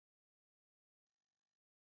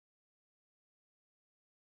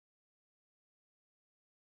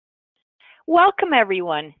Welcome,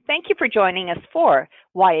 everyone. Thank you for joining us for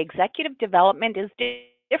Why Executive Development is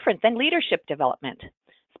Different than Leadership Development,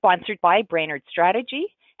 sponsored by Brainard Strategy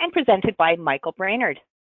and presented by Michael Brainard.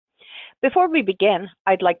 Before we begin,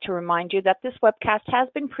 I'd like to remind you that this webcast has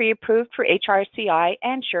been pre-approved for HRCI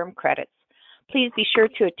and SHRM credits. Please be sure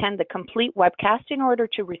to attend the complete webcast in order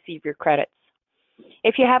to receive your credits.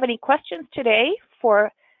 If you have any questions today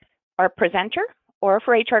for our presenter or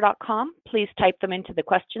for HR.com, please type them into the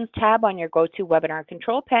questions tab on your GoToWebinar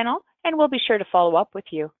control panel, and we'll be sure to follow up with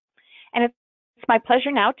you. And it's my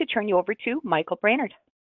pleasure now to turn you over to Michael Brainard.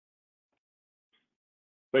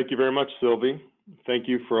 Thank you very much, Sylvie. Thank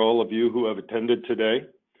you for all of you who have attended today.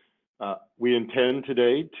 We intend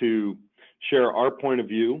today to share our point of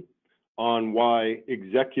view on why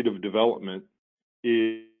executive development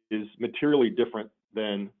is materially different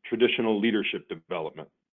than traditional leadership development.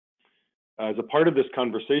 As a part of this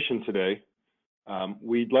conversation today,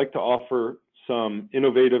 we'd like to offer some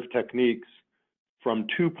innovative techniques from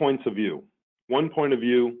 2 points of view. One point of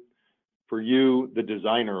view for you, the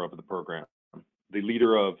designer of the program, the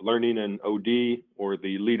leader of learning and OD, or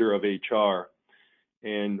the leader of HR,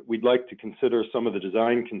 and we'd like to consider some of the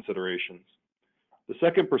design considerations. The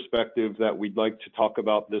second perspective that we'd like to talk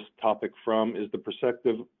about this topic from is the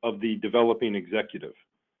perspective of the developing executive.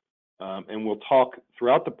 And we'll talk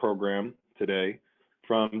throughout the program today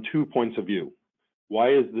from 2 points of view.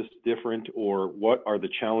 Why is this different, or what are the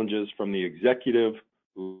challenges from the executive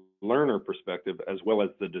learner perspective as well as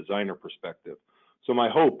the designer perspective? So my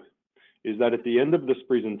hope is that at the end of this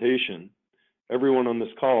presentation, everyone on this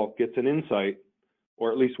call gets an insight,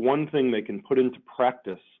 or at least one thing they can put into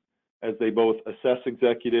practice as they both assess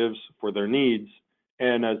executives for their needs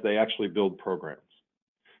and as they actually build programs.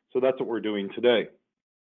 So that's what we're doing today.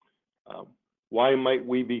 Why might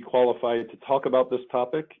we be qualified to talk about this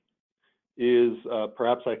topic is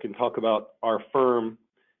perhaps I can talk about our firm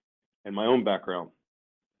and my own background.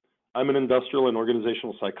 I'm an industrial and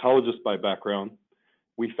organizational psychologist by background.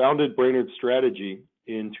 We founded Brainard Strategy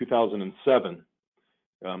in 2007.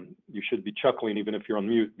 You should be chuckling even if you're on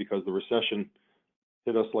mute, because the recession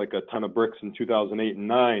hit us like a ton of bricks in 2008 and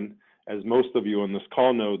 9. As most of you on this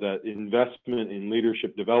call know, that investment in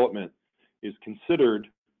leadership development is considered,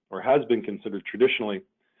 or has been considered traditionally,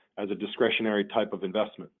 as a discretionary type of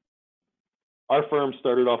investment. Our firm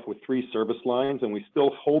started off with 3 service lines, and we still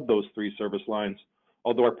hold those 3 service lines,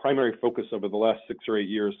 although our primary focus over the last 6 or 8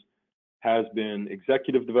 years has been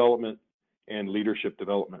executive development and leadership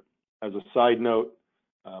development. As a side note,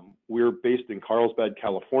 we're based in Carlsbad,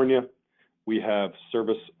 California. We have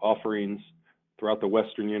service offerings throughout the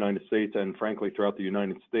Western United States and frankly throughout the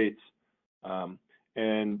United States.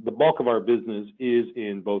 And the bulk of our business is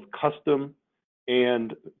in both custom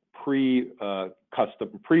and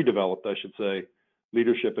pre-developed, I should say,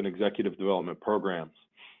 leadership and executive development programs.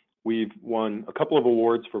 We've won a couple of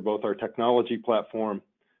awards for both our technology platform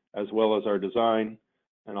as well as our design,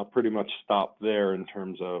 and I'll pretty much stop there in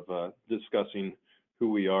terms of discussing who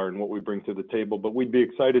we are and what we bring to the table. But we'd be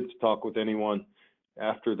excited to talk with anyone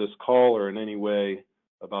after this call or in any way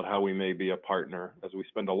about how we may be a partner, as we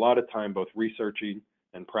spend a lot of time both researching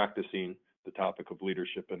and practicing the topic of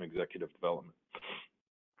leadership and executive development.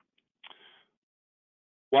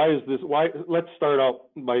 Why is this? Let's start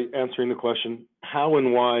out by answering the question, how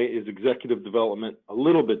and why is executive development a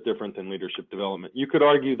little bit different than leadership development? You could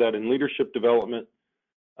argue that in leadership development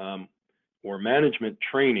or management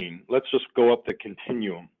training, let's just go up the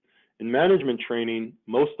continuum. In management training,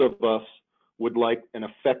 most of us would like an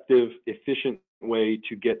effective, efficient way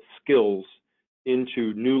to get skills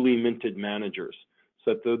into newly minted managers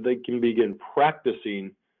so that they can begin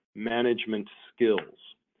practicing management skills.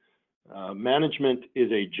 Management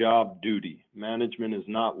is a job duty. Management is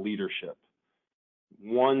not leadership.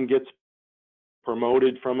 One gets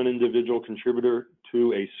promoted from an individual contributor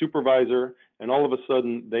to a supervisor, and all of a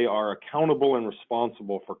sudden they are accountable and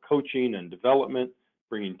responsible for coaching and development,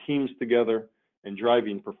 bringing teams together, and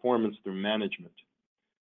driving performance through management.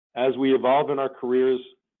 As we evolve in our careers,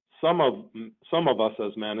 some of us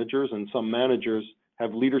as managers and some managers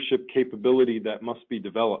have leadership capability that must be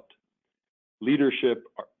developed. Leadership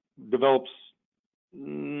develops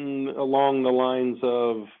along the lines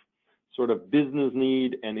of sort of business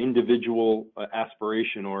need and individual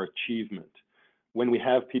aspiration or achievement. When we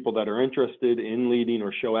have people that are interested in leading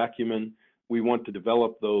or show acumen, we want to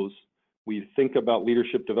develop those. We think about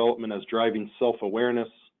leadership development as driving self-awareness,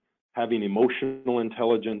 having emotional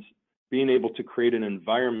intelligence, being able to create an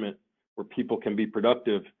environment where people can be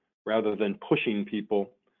productive rather than pushing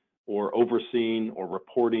people or overseeing or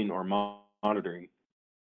reporting or monitoring.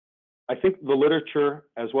 I think the literature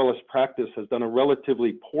as well as practice has done a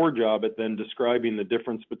relatively poor job at then describing the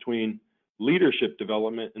difference between leadership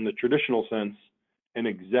development in the traditional sense and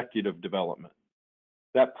executive development.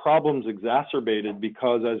 That problem's exacerbated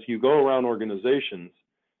because as you go around organizations,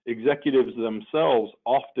 executives themselves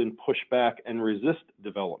often push back and resist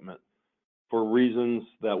development for reasons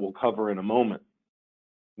that we'll cover in a moment.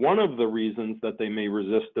 One of the reasons that they may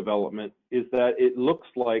resist development is that it looks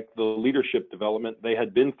like the leadership development they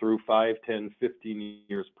had been through 5, 10, 15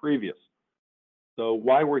 years previous. So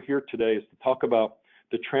why we're here today is to talk about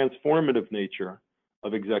the transformative nature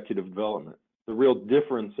of executive development. The real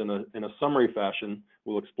difference in a summary fashion,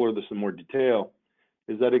 we'll explore this in more detail,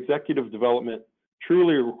 is that executive development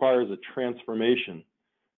truly requires a transformation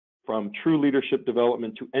from true leadership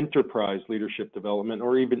development to enterprise leadership development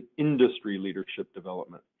or even industry leadership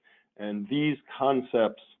development. And these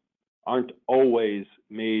concepts aren't always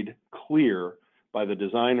made clear by the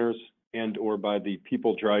designers and or by the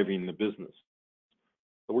people driving the business.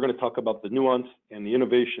 So we're going to talk about the nuance and the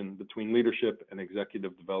innovation between leadership and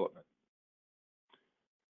executive development.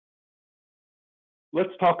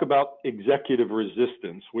 Let's talk about executive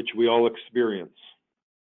resistance, which we all experience.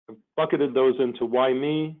 I've bucketed those into why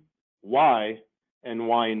me, why, and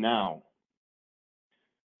why now.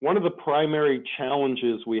 One of the primary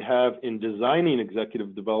challenges we have in designing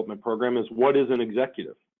executive development program is what is an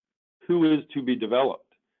executive? Who is to be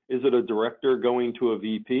developed? Is it a director going to a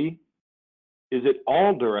VP? Is it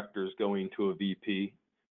all directors going to a VP?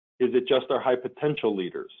 Is it just our high potential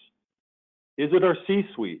leaders? Is it our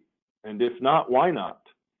C-suite? And if not, why not?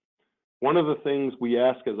 One of the things we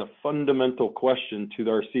ask as a fundamental question to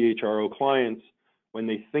our CHRO clients when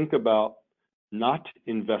they think about not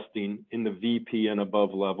investing in the VP and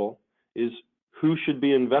above level is who should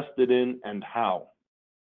be invested in and how.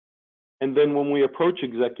 And then when we approach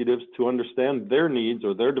executives to understand their needs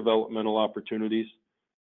or their developmental opportunities,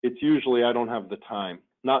 it's usually, I don't have the time.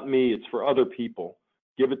 Not me, it's for other people.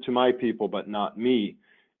 Give it to my people, but not me.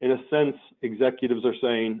 In a sense, executives are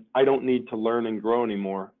saying, I don't need to learn and grow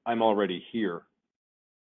anymore. I'm already here.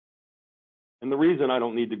 And the reason I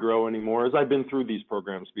don't need to grow anymore is I've been through these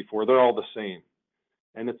programs before. They're all the same.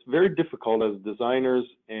 And it's very difficult as designers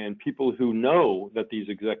and people who know that these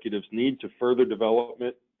executives need to further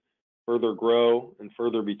development, further grow, and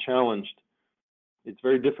further be challenged. It's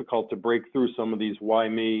very difficult to break through some of these why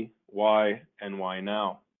me, why, and why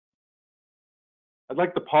now. I'd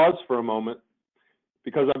like to pause for a moment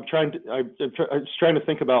because I'm trying to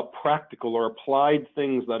think about practical or applied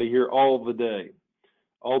things that I hear all day,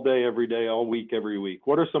 every day, all week, every week.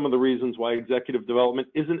 What are some of the reasons why executive development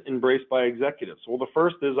isn't embraced by executives? Well, the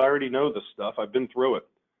first is I already know this stuff. I've been through it,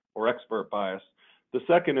 or expert bias. The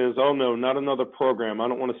second is, oh no, not another program. I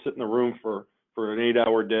don't want to sit in a room for an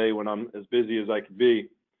 8-hour day when I'm as busy as I could be.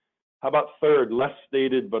 How about third, less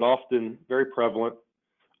stated, but often very prevalent?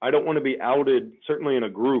 I don't want to be outed, certainly in a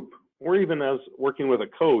group, or even as working with a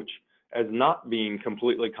coach, as not being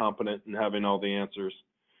completely competent and having all the answers.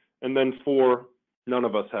 And then four, none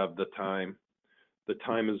of us have the time. The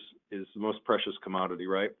time is the most precious commodity,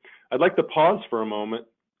 right? I'd like to pause for a moment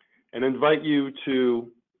and invite you to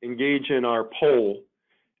engage in our poll,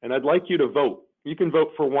 and I'd like you to vote. You can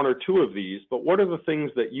vote for one or two of these, but what are the things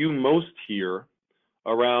that you most hear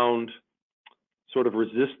around sort of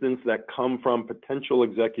resistance that come from potential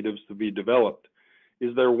executives to be developed?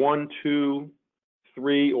 Is there 1, 2,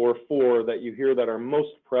 3, or 4 that you hear that are most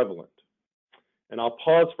prevalent? And I'll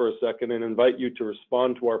pause for a second and invite you to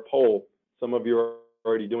respond to our poll. Some of you are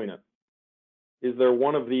already doing it. Is there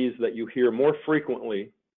one of these that you hear more frequently,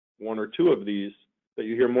 1 or 2 of these, that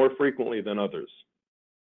you hear more frequently than others?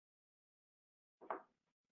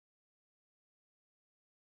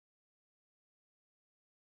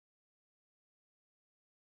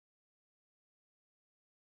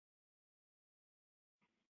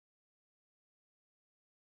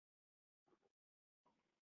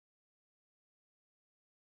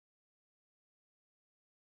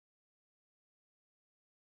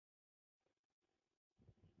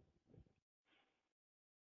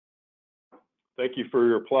 Thank you for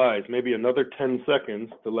your replies. Maybe another 10 seconds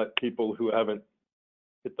to let people who haven't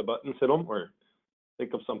hit the buttons hit them or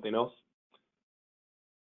think of something else.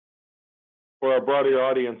 For our broader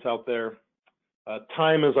audience out there,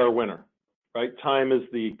 time is our winner, right? Time is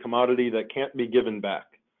the commodity that can't be given back.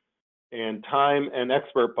 And time and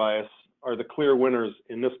expert bias are the clear winners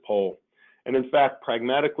in this poll. And in fact,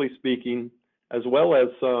 pragmatically speaking, as well as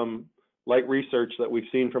some light research that we've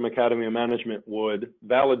seen from Academy of Management would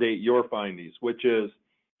validate your findings, which is,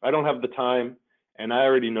 I don't have the time and I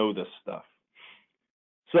already know this stuff.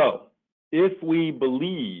 So If we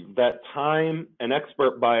believe that time and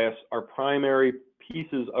expert bias are primary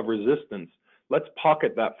pieces of resistance, let's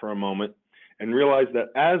pocket that for a moment and realize that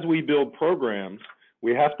as we build programs,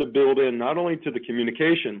 we have to build in not only to the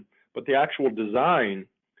communication, but the actual design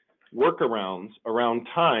workarounds around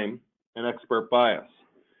time and expert bias.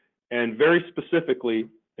 And very specifically,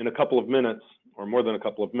 in a couple of minutes, or more than a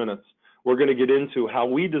couple of minutes, we're going to get into how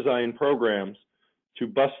we design programs to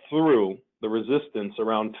bust through the resistance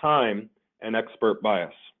around time and expert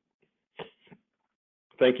bias.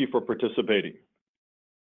 Thank you for participating.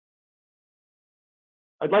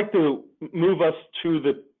 I'd like to move us through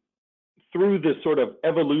this sort of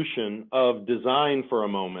evolution of design for a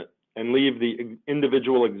moment and leave the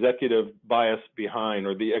individual executive bias behind,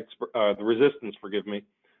 or the resistance, forgive me,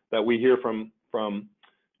 that we hear from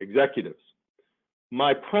executives.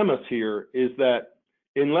 My premise here is that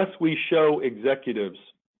unless we show executives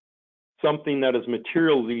something that is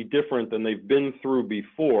materially different than they've been through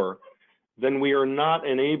before, then we are not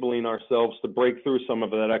enabling ourselves to break through some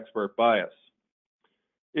of that expert bias.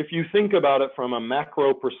 If you think about it from a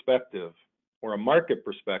macro perspective or a market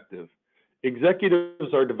perspective,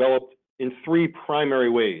 executives are developed in three primary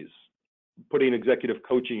ways, putting executive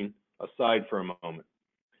coaching aside for a moment.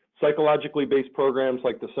 Psychologically based programs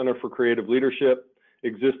like the Center for Creative Leadership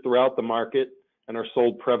exist throughout the market and are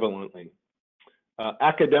sold prevalently.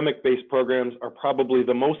 Academic-based programs are probably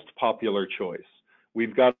the most popular choice.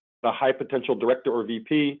 We've got a high potential director or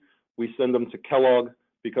VP, we send them to Kellogg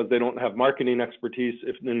because they don't have marketing expertise,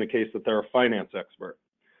 if in the case that they're a finance expert.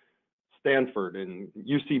 Stanford and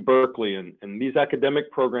UC Berkeley and these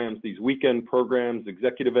academic programs, these weekend programs,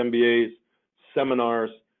 executive MBAs,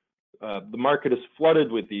 seminars, the market is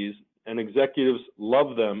flooded with these, and executives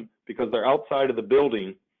love them because they're outside of the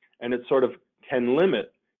building, and it sort of can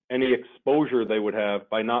limit any exposure they would have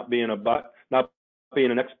by not being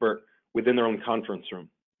an expert within their own conference room.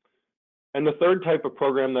 And the third type of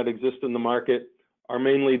program that exists in the market are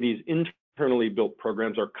mainly these internally built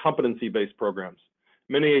programs, or competency-based programs.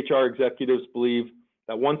 Many HR executives believe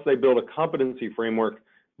that once they build a competency framework,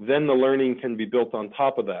 then the learning can be built on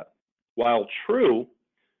top of that. While true,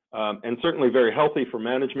 and certainly very healthy for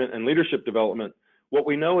management and leadership development, what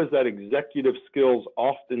we know is that executive skills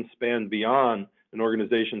often span beyond an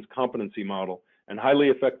organization's competency model, and highly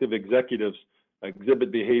effective executives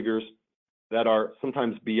exhibit behaviors that are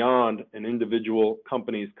sometimes beyond an individual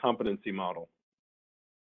company's competency model.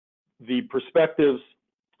 The perspectives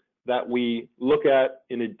that we look at,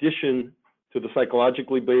 in addition to the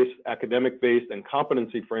psychologically based, academic based, and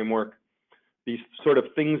competency framework, these sort of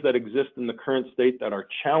things that exist in the current state that are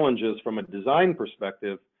challenges from a design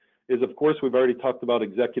perspective is, of course, we've already talked about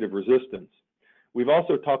executive resistance. We've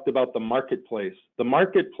also talked about the marketplace. The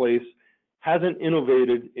marketplace hasn't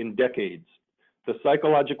innovated in decades. The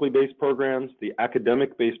psychologically based programs, the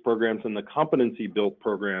academic based programs, and the competency built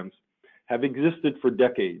programs have existed for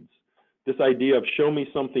decades. This idea of show me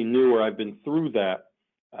something new, or I've been through that,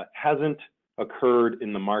 hasn't occurred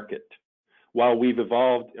in the market. While we've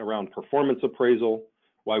evolved around performance appraisal,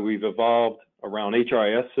 while we've evolved around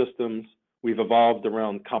HRIS systems, we've evolved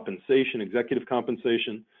around compensation, executive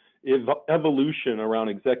compensation, evolution around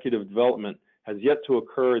executive development has yet to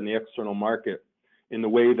occur in the external market in the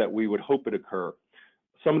way that we would hope it occur.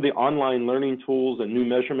 Some of the online learning tools and new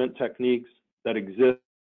measurement techniques that exist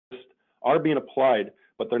are being applied,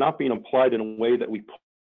 but they're not being applied in a way that we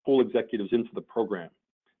pull executives into the program.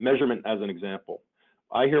 Measurement as an example.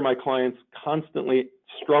 I hear my clients constantly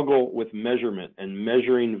struggle with measurement and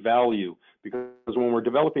measuring value, because when we're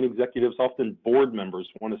developing executives, often board members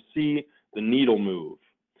want to see the needle move.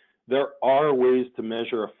 There are ways to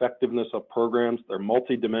measure effectiveness of programs. They're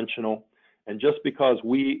multidimensional. And just because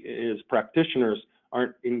we as practitioners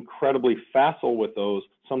aren't incredibly facile with those,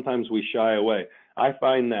 sometimes we shy away. I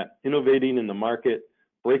find that innovating in the market,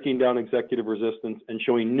 breaking down executive resistance, and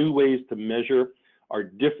showing new ways to measure are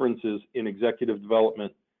differences in executive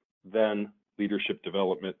development than leadership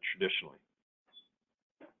development traditionally.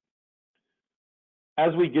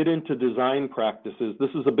 As we get into design practices,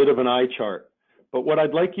 this is a bit of an eye chart, but what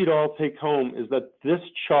I'd like you to all take home is that this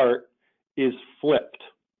chart is flipped.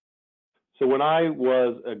 So when I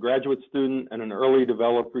was a graduate student and an early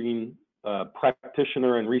developing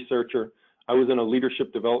practitioner and researcher, I was in a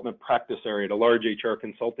leadership development practice area at a large HR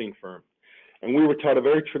consulting firm. And we were taught a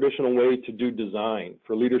very traditional way to do design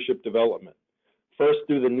for leadership development. First,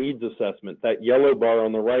 do the needs assessment. That yellow bar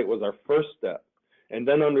on the right was our first step. And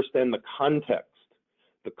then understand the context,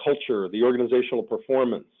 the culture, the organizational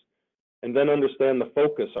performance. And then understand the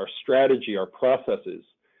focus, our strategy, our processes.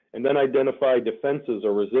 And then identify defenses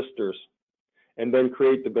or resistors. and then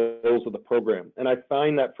create the goals of the program. And I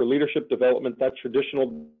find that for leadership development, that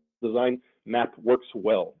traditional design map works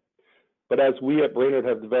well. But as we at Brainard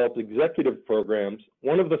have developed executive programs,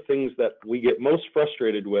 one of the things that we get most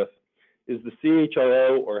frustrated with is the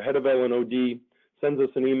CHRO or head of L&OD sends us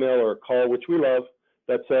an email or a call, which we love,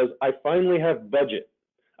 that says, I finally have budget.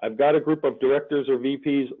 I've got a group of directors or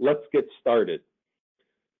VPs, let's get started.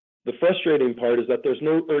 The frustrating part is that there's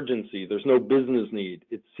no urgency, there's no business need.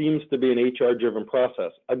 It seems to be an HR-driven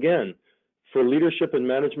process. Again, for leadership and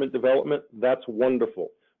management development, that's wonderful.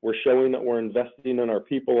 We're showing that we're investing in our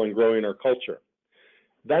people and growing our culture.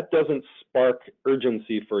 That doesn't spark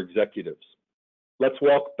urgency for executives. Let's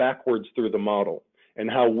walk backwards through the model and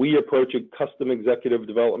how we approach a custom executive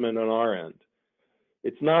development on our end.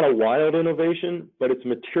 It's not a wild innovation, but it's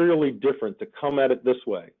materially different to come at it this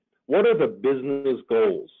way. What are the business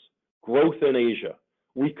goals? Growth in Asia.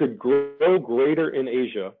 We could grow greater in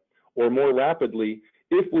Asia or more rapidly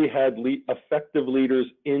if we had effective leaders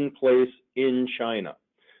in place in China.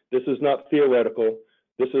 This is not theoretical.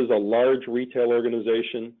 This is a large retail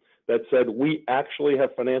organization that said we actually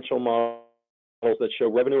have financial models that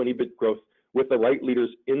show revenue and EBIT growth with the right leaders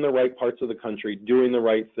in the right parts of the country doing the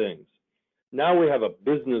right things. Now we have a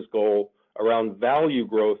business goal around value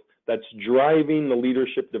growth that's driving the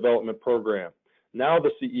leadership development program. Now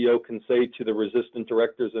the CEO can say to the resistant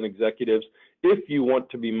directors and executives, if you want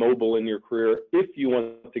to be mobile in your career, if you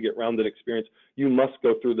want to get rounded experience, you must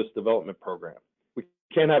go through this development program. We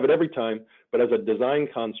can't have it every time, but as a design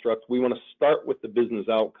construct, we want to start with the business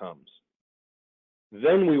outcomes.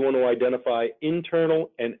 Then we want to identify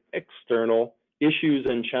internal and external issues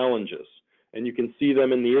and challenges, and you can see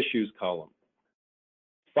them in the issues column.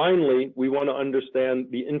 Finally, we want to understand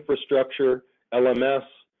the infrastructure, LMS,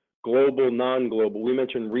 global, non-global. We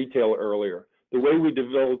mentioned retail earlier. The way we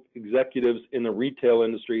develop executives in the retail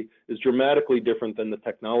industry is dramatically different than the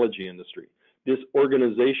technology industry. This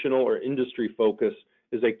organizational or industry focus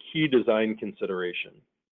is a key design consideration.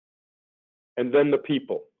 And then the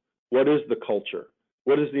people. What is the culture?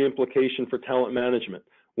 What is the implication for talent management?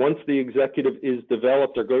 Once the executive is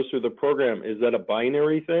developed or goes through the program, is that a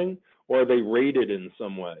binary thing or are they rated in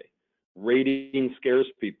some way? Rating scares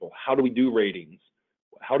people. How do we do ratings?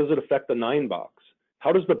 How does it affect the 9-box?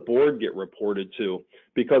 How does the board get reported to?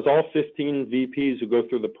 Because all 15 VPs who go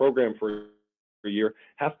through the program for a year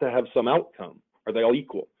have to have some outcome. Are they all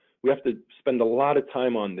equal? We have to spend a lot of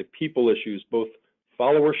time on the people issues, both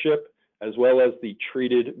followership as well as the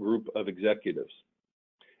treated group of executives.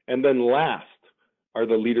 And then last are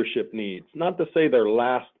the leadership needs. Not to say they're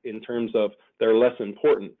last in terms of they're less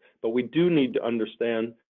important, but we do need to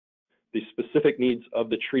understand the specific needs of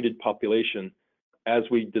the treated population as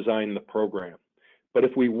we design the program. But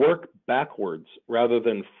if we work backwards rather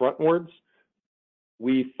than frontwards,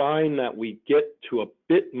 we find that we get to a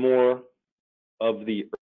bit more of the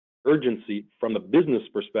urgency from the business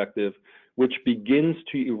perspective, which begins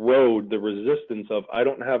to erode the resistance of, I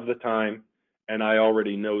don't have the time and I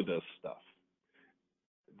already know this stuff.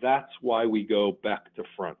 That's why we go back to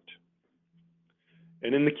front.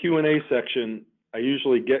 And in the Q&A section, I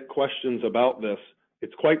usually get questions about this.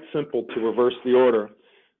 It's quite simple to reverse the order,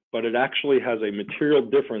 but it actually has a material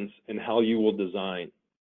difference in how you will design.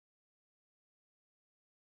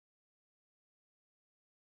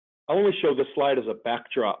 I only show this slide as a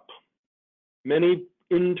backdrop. Many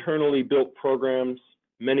internally built programs,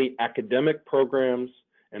 many academic programs,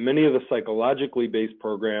 and many of the psychologically based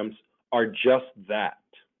programs are just that.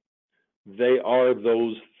 They are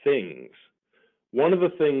those things. One of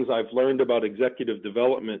the things I've learned about executive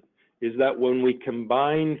development is that when we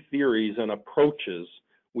combine theories and approaches,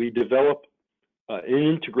 we develop an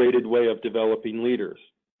integrated way of developing leaders.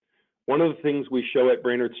 One of the things we show at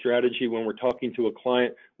Brainard Strategy when we're talking to a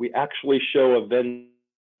client, we actually show a Venn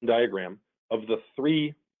diagram of the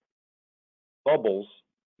 3 bubbles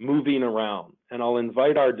moving around. And I'll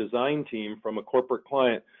invite our design team from a corporate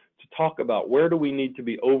client to talk about where do we need to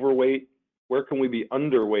be overweight, where can we be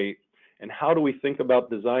underweight, and how do we think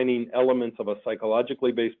about designing elements of a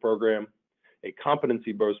psychologically based program, a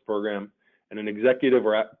competency-based program, and an executive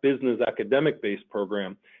or business academic-based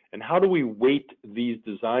program, and how do we weight these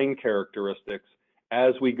design characteristics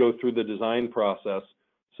as we go through the design process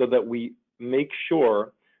so that we make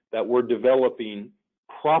sure that we're developing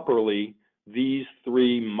properly these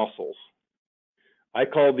 3 muscles. I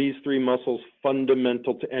call these 3 muscles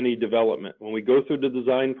fundamental to any development. When we go through the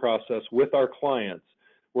design process with our clients,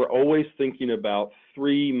 we're always thinking about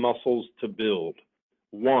 3 muscles to build.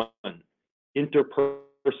 1,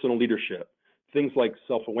 interpersonal leadership. Things like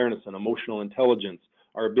self-awareness and emotional intelligence,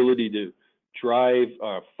 our ability to drive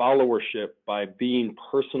followership by being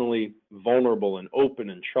personally vulnerable and open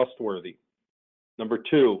and trustworthy. Number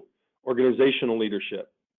 2, organizational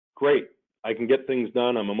leadership. Great, I can get things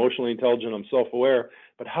done, I'm emotionally intelligent, I'm self-aware,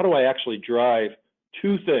 but how do I actually drive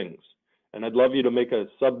 2 things? And I'd love you to make a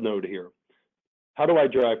sub-note here. How do I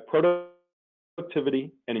drive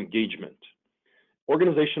productivity and engagement?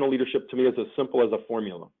 Organizational leadership to me is as simple as a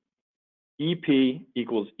formula. EP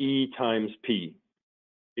equals E times P.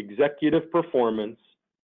 Executive performance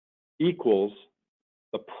equals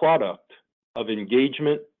the product of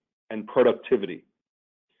engagement and productivity.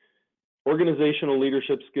 Organizational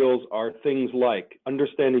leadership skills are things like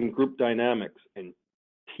understanding group dynamics and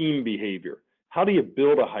team behavior. How do you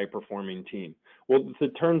build a high-performing team? Well,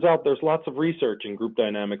 it turns out there's lots of research in group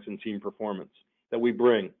dynamics and team performance that we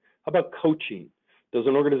bring. How about coaching? Does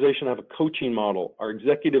an organization have a coaching model? Are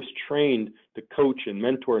executives trained to coach and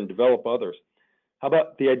mentor and develop others? How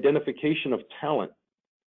about the identification of talent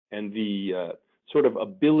and the sort of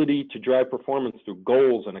ability to drive performance through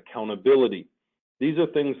goals and accountability? These are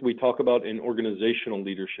things we talk about in organizational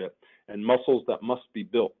leadership and muscles that must be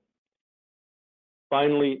built.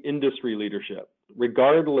 Finally, industry leadership.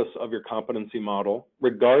 Regardless of your competency model,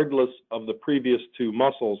 regardless of the previous 2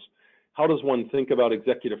 muscles, how does one think about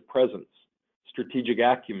executive presence, strategic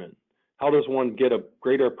acumen? How does one get a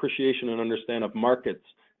greater appreciation and understand of markets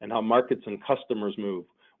and how markets and customers move?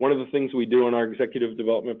 One of the things we do in our executive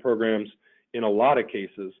development programs in a lot of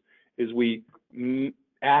cases is we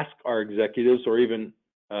ask our executives or even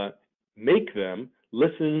make them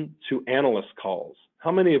listen to analyst calls.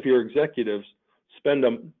 How many of your executives spend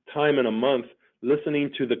time in a month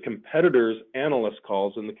listening to the competitors' analyst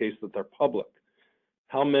calls in the case that they're public?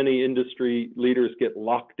 How many industry leaders get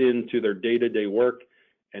locked into their day-to-day work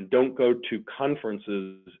and don't go to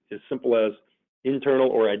conferences as simple as internal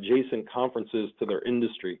or adjacent conferences to their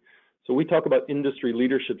industry? So we talk about industry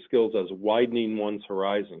leadership skills as widening one's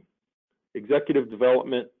horizon. Executive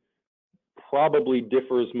development probably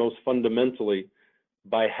differs most fundamentally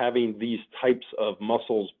by having these types of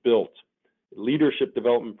muscles built. Leadership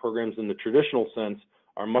development programs in the traditional sense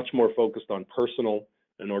are much more focused on personal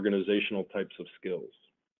and organizational types of skills.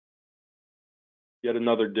 Yet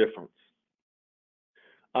another difference.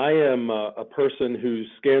 I am a person who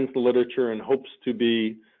scans the literature and hopes to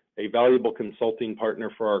be a valuable consulting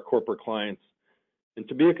partner for our corporate clients. And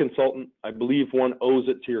to be a consultant, I believe one owes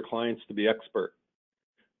it to your clients to be expert.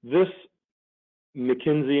 This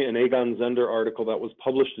McKinsey and Egon Zehnder article that was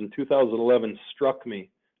published in 2011 struck me,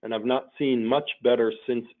 and I've not seen much better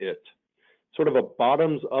since it. Sort of a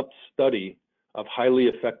bottoms-up study of highly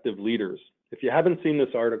effective leaders. If you haven't seen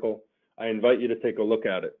this article, I invite you to take a look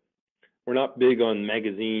at it. We're not big on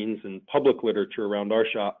magazines and public literature around our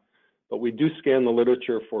shop, but we do scan the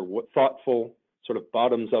literature for thoughtful, sort of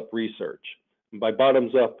bottoms-up research. And by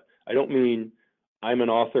bottoms-up, I don't mean I'm an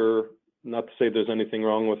author, not to say there's anything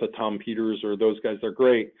wrong with a Tom Peters or those guys, they're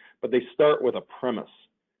great, but they start with a premise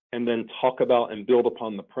and then talk about and build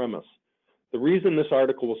upon the premise. The reason this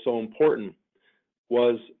article was so important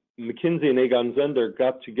was McKinsey and Egon Zehnder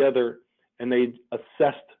got together and they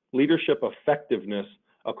assessed leadership effectiveness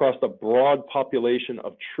across a broad population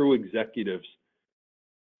of true executives.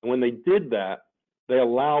 And when they did that, they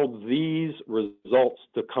allowed these results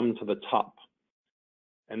to come to the top.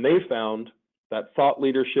 And they found that thought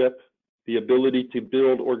leadership, the ability to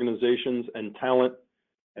build organizations and talent,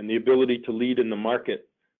 and the ability to lead in the market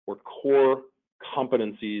were core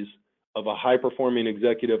competencies of a high-performing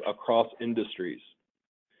executive across industries.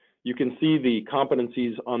 You can see the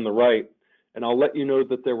competencies on the right, and I'll let you know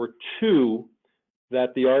that there were 2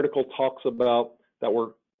 that the article talks about that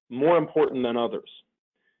were more important than others.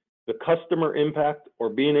 The customer impact, or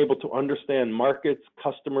being able to understand markets,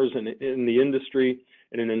 customers in the industry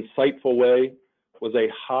in an insightful way, was a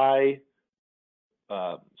high,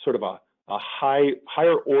 sort of a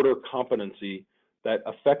higher order competency that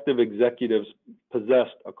effective executives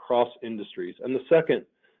possessed across industries. And the second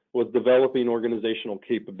was developing organizational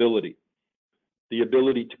capability, the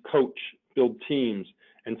ability to coach, build teams,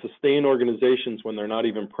 and sustain organizations when they're not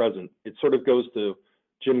even present. It sort of goes to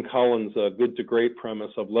Jim Collins' good to great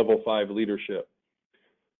premise of level 5 leadership.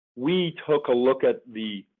 We took a look at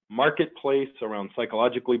the marketplace around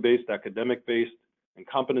psychologically based, academic based, and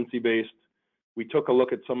competency based. We took a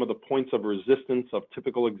look at some of the points of resistance of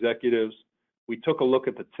typical executives. We took a look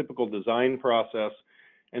at the typical design process,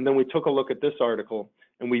 and then we took a look at this article,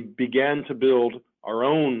 and we began to build our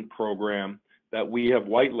own program that we have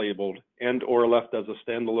white labeled and or left as a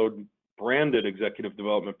standalone branded executive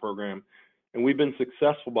development program. And we've been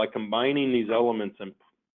successful by combining these elements and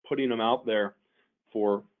putting them out there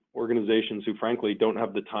for organizations who frankly don't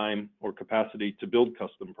have the time or capacity to build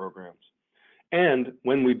custom programs. And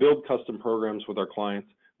when we build custom programs with our clients,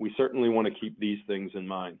 we certainly want to keep these things in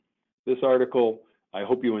mind. This article, I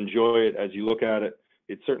hope you enjoy it as you look at it.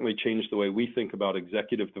 It certainly changed the way we think about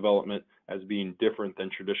executive development as being different than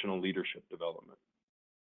traditional leadership development.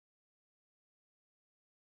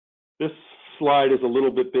 This slide is a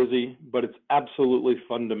little bit busy, but it's absolutely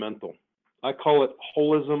fundamental. I call it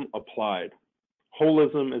holism applied.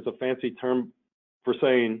 Holism is a fancy term for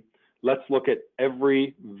saying, let's look at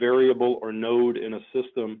every variable or node in a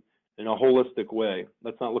system in a holistic way.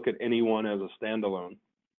 Let's not look at any one as a standalone.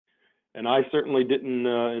 And I certainly didn't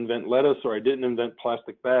invent lettuce, or I didn't invent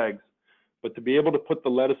plastic bags, but to be able to put the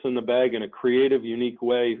lettuce in the bag in a creative, unique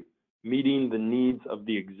way, meeting the needs of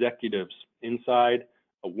the executives inside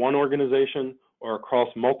one organization or across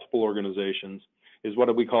multiple organizations is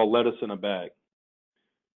what we call lettuce in a bag.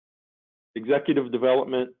 Executive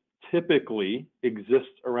development typically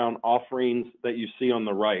exists around offerings that you see on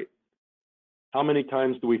the right. How many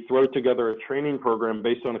times do we throw together a training program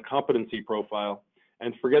based on a competency profile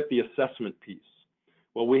and forget the assessment piece?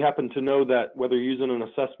 Well, we happen to know that whether you're using an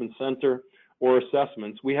assessment center or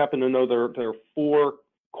assessments, we happen to know there are 4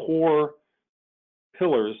 core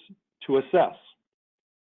pillars to assess.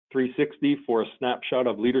 360 for a snapshot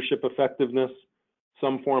of leadership effectiveness,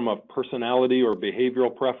 some form of personality or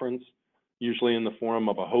behavioral preference, usually in the form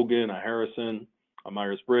of a Hogan, a Harrison, a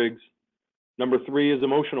Myers-Briggs. Number 3 is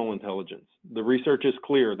emotional intelligence. The research is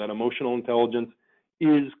clear that emotional intelligence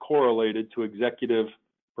is correlated to executive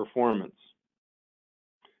performance.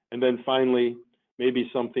 And then finally, maybe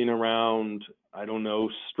something around, I don't know,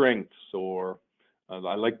 strengths, or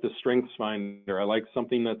I like the strengths finder. I like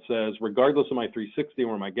something that says, regardless of my 360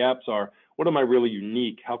 where my gaps are, what am I really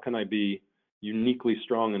unique? How can I be uniquely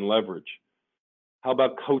strong and leverage? How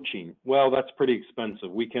about coaching? Well, that's pretty expensive.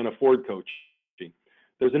 We can't afford coaching.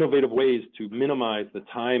 There's innovative ways to minimize the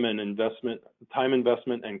time investment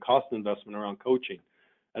and cost investment around coaching.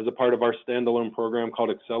 As a part of our standalone program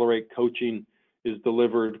called Accelerate, coaching is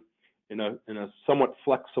delivered in a somewhat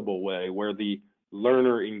flexible way where the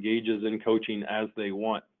learner engages in coaching as they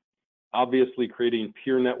want. Obviously, creating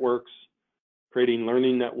peer networks, creating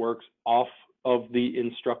learning networks off of the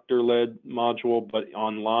instructor-led module, but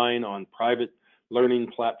online on private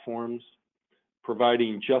learning platforms,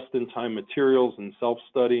 providing just-in-time materials and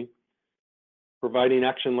self-study, providing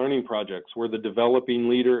action learning projects where the developing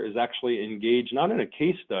leader is actually engaged, not in a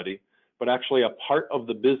case study, but actually a part of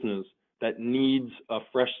the business that needs a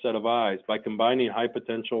fresh set of eyes by combining high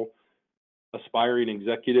potential aspiring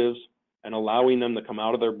executives and allowing them to come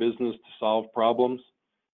out of their business to solve problems,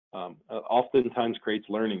 oftentimes creates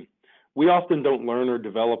learning. We often don't learn or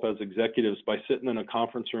develop as executives by sitting in a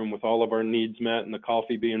conference room with all of our needs met and the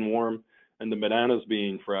coffee being warm and the bananas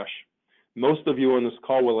being fresh. Most of you on this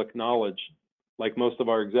call will acknowledge, like most of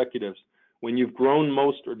our executives, when you've grown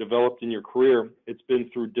most or developed in your career, it's been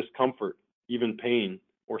through discomfort, even pain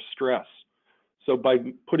or stress. So by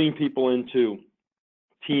putting people into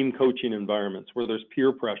team coaching environments where there's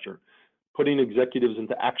peer pressure, putting executives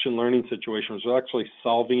into action learning situations, we're actually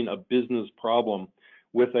solving a business problem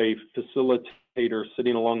with a facilitator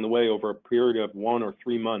sitting along the way over a period of 1 or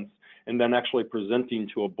 3 months, and then actually presenting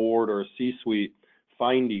to a board or a C-suite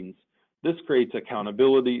findings. This creates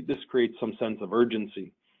accountability. This creates some sense of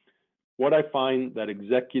urgency. What I find that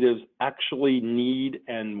executives actually need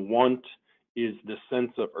and want is the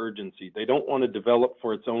sense of urgency. They don't want to develop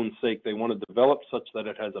for its own sake. They want to develop such that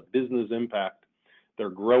it has a business impact. They're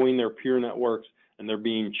growing their peer networks, and they're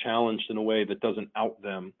being challenged in a way that doesn't out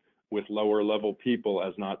them with lower level people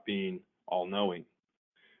as not being all-knowing.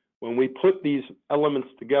 When we put these elements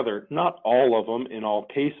together, not all of them in all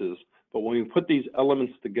cases, but when we put these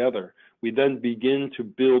elements together, we then begin to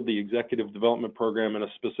build the executive development program in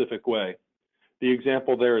a specific way. The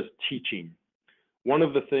example there is teaching. One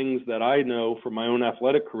of the things that I know from my own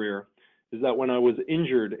athletic career is that when I was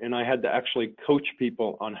injured and I had to actually coach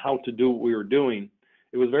people on how to do what we were doing,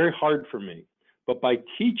 it was very hard for me. But by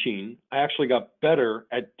teaching, I actually got better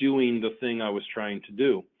at doing the thing I was trying to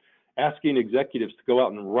do. Asking executives to go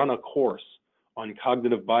out and run a course on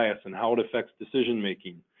cognitive bias and how it affects decision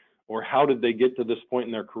making, or how did they get to this point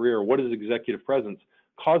in their career, what is executive presence,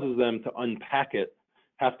 causes them to unpack it,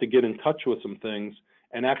 have to get in touch with some things,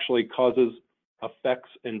 and actually causes effects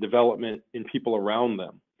and development in people around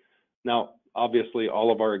them. Now, obviously,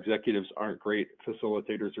 all of our executives aren't great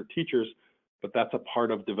facilitators or teachers, but that's a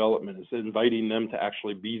part of development, is inviting them to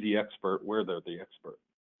actually be the expert where they're the expert.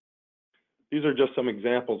 These are just some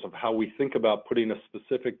examples of how we think about putting a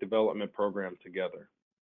specific development program together.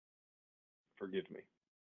 Forgive me.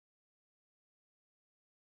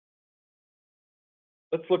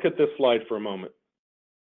 Let's look at this slide for a moment.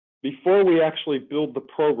 Before we actually build the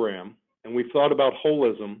program, and we've thought about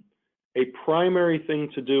holism, a primary thing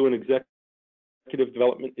to do in executive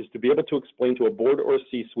development is to be able to explain to a board or a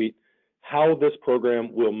C-suite how this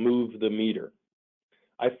program will move the meter.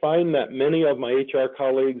 I find that many of my HR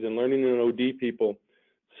colleagues and learning and OD people,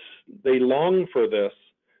 they long for this,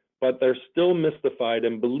 but they're still mystified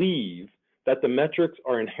and believe that the metrics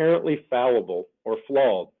are inherently fallible or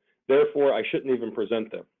flawed. Therefore, I shouldn't even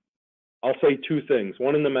present them. I'll say two things,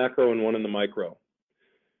 one in the macro and one in the micro.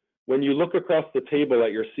 When you look across the table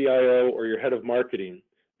at your CIO or your head of marketing,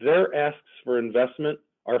 their asks for investment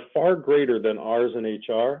are far greater than ours in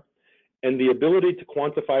HR, and the ability to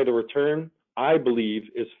quantify the return, I believe,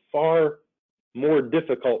 is far more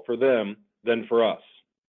difficult for them than for us.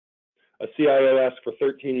 A CIO asks for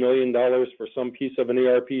 $13 million for some piece of an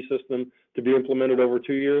ERP system to be implemented over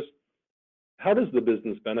 2 years. How does the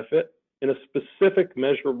business benefit? In a specific,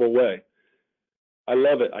 measurable way. I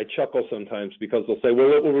love it. I chuckle sometimes because they'll say,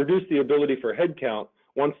 well, it will reduce the ability for headcount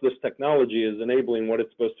once this technology is enabling what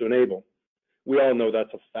it's supposed to enable. We all know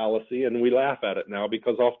that's a fallacy, and we laugh at it now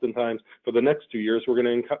because oftentimes for the next 2 years, we're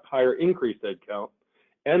going to hire increased headcount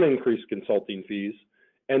and increase consulting fees.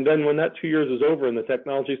 And then when that 2 years is over and the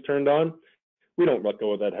technology is turned on, we don't let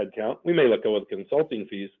go of that headcount. We may let go of consulting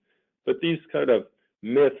fees, but these kind of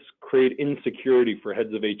myths create insecurity for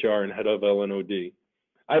heads of HR and head of L&OD.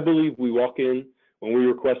 I believe we walk in when we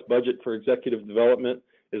request budget for executive development,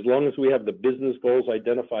 as long as we have the business goals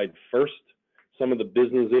identified first, some of the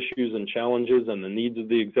business issues and challenges and the needs of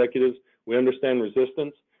the executives, we understand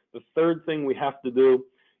resistance. The third thing we have to do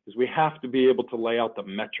is we have to be able to lay out the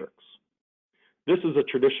metrics. This is a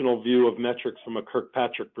traditional view of metrics from a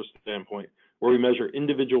Kirkpatrick standpoint, where we measure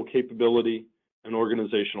individual capability and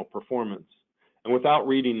organizational performance. And without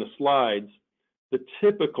reading the slides, the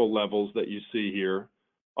typical levels that you see here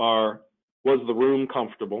are, was the room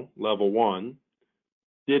comfortable, level 1?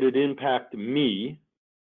 Did it impact me,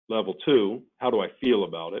 level 2? How do I feel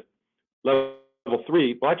about it? Level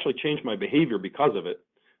 3, will actually change my behavior because of it.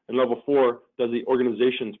 And level 4, does the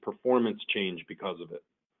organization's performance change because of it?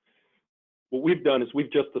 What we've done is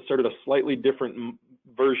we've just asserted a slightly different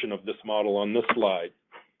version of this model on this slide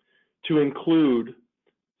to include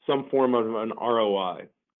some form of an ROI.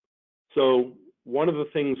 So one of the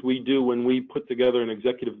things we do when we put together an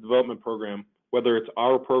executive development program, whether it's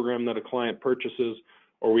our program that a client purchases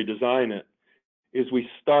or we design it, is we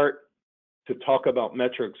start to talk about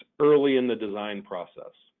metrics early in the design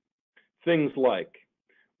process. Things like,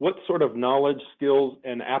 what sort of knowledge, skills,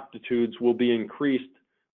 and aptitudes will be increased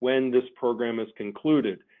when this program is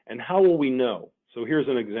concluded, and how will we know? So here's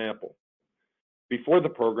an example. Before the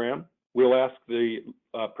program, we'll ask the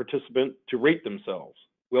participant to rate themselves.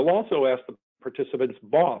 We'll also ask the participant's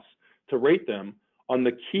boss to rate them on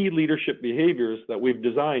the key leadership behaviors that we've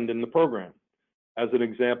designed in the program. As an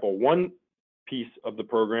example, one piece of the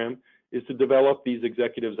program is to develop these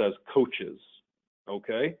executives as coaches,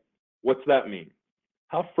 okay? What's that mean?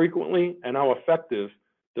 How frequently and how effective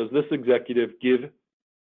does this executive give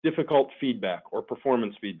difficult feedback or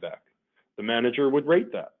performance feedback? The manager would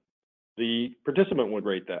rate that. The participant would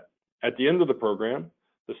rate that. At the end of the program,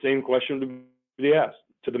 the same question would be asked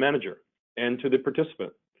to the manager and to the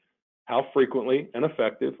participant. How frequently and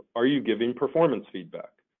effective are you giving performance feedback?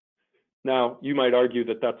 Now, you might argue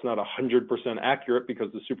that that's not 100% accurate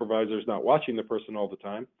because the supervisor is not watching the person all the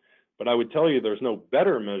time, but I would tell you there's no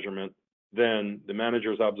better measurement than the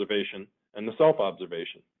manager's observation and the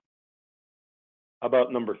self-observation. How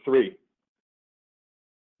about number 3?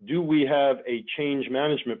 Do we have a change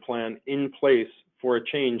management plan in place for a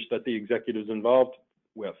change that the executive is involved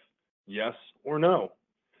with? Yes or no?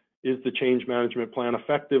 Is the change management plan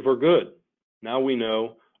effective or good? Now we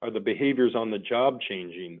know, are the behaviors on the job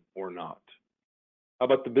changing or not? How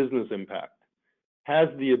about the business impact? Has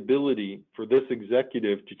the ability for this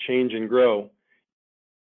executive to change and grow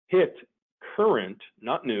hit current,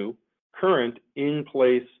 not new, current in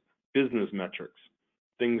place business metrics?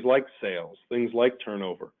 Things like sales, things like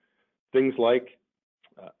turnover, things like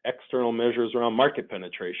external measures around market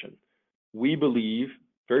penetration. We believe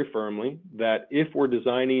very firmly that if we're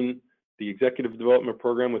designing the executive development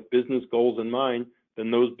program with business goals in mind,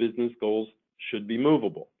 then those business goals should be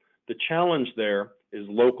movable. The challenge there is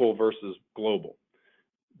local versus global.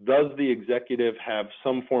 Does the executive have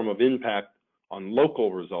some form of impact on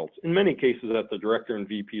local results? In many cases at the director and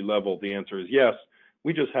VP level, the answer is yes.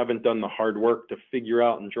 We just haven't done the hard work to figure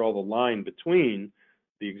out and draw the line between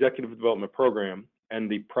the executive development program and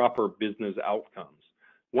the proper business outcomes.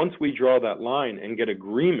 Once we draw that line and get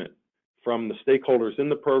agreement from the stakeholders in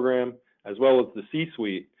the program, as well as the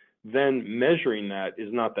C-suite, then measuring that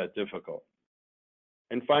is not that difficult.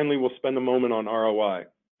 And finally, we'll spend a moment on ROI.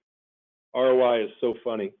 ROI is so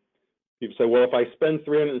funny. People say, well, if I spend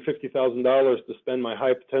 $350,000 to spend my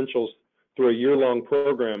high potentials through a year-long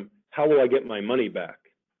program, how will I get my money back?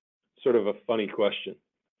 Sort of a funny question.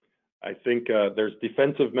 I think there's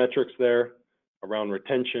defensive metrics there around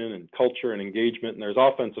retention and culture and engagement, and there's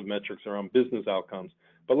offensive metrics around business outcomes.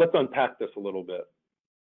 But let's unpack this a little bit.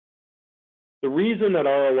 The reason that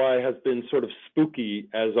ROI has been sort of spooky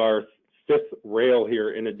as our fifth rail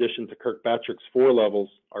here, in addition to Kirkpatrick's 4 levels,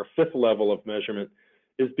 our 5th level of measurement,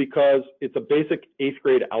 is because it's a basic 8th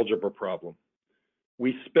grade algebra problem.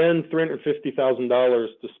 We spend $350,000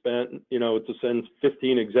 to send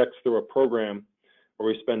 15 execs through a program, or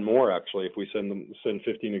we spend more actually if we send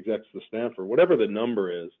 15 execs to Stanford, whatever the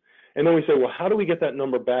number is. And then we say, well, how do we get that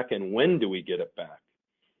number back and when do we get it back?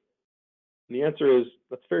 And the answer is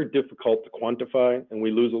that's very difficult to quantify, and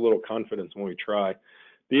we lose a little confidence when we try.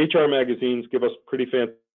 The HR magazines give us pretty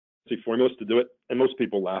fancy formulas to do it, and most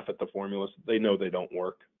people laugh at the formulas. They know they don't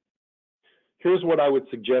work. Here's what I would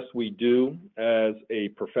suggest we do as a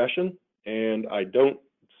profession, and I don't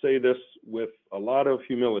say this with a lot of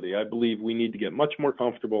humility. I believe we need to get much more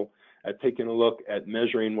comfortable at taking a look at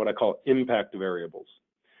measuring what I call impact variables.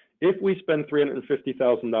 If we spend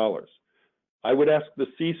 $350,000, I would ask the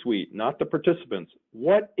C-suite, not the participants,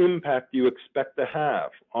 what impact do you expect to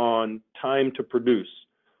have on time to produce,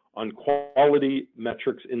 on quality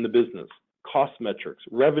metrics in the business, cost metrics,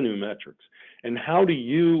 revenue metrics, and how do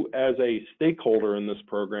you as a stakeholder in this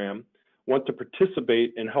program want to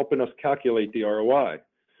participate in helping us calculate the ROI?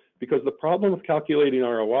 Because the problem with calculating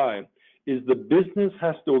ROI is the business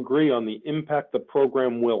has to agree on the impact the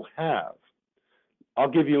program will have. I'll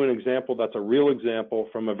give you an example that's a real example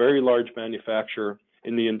from a very large manufacturer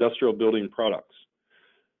in the industrial building products.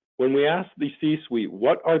 When we asked the C-suite,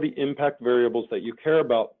 what are the impact variables that you care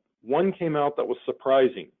about, one came out that was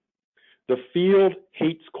surprising. The field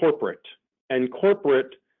hates corporate, and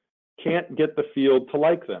corporate can't get the field to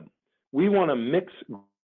like them. We want a mixed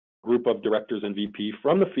group of directors and VP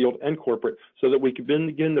from the field and corporate so that we can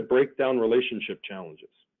begin to break down relationship challenges.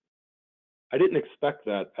 I didn't expect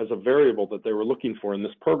that as a variable that they were looking for in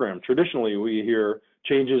this program. Traditionally, we hear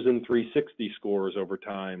changes in 360 scores over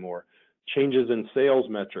time, or changes in sales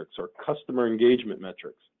metrics, or customer engagement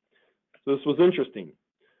metrics. So this was interesting.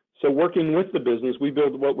 So working with the business, we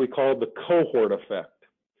built what we call the cohort effect.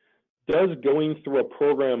 Does going through a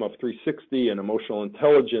program of 360 and emotional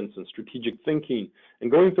intelligence and strategic thinking,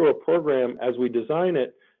 and going through a program as we design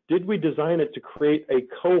it, did we design it to create a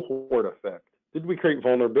cohort effect? Did we create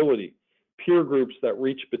vulnerability, peer groups that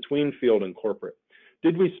reach between field and corporate?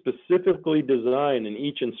 Did we specifically design in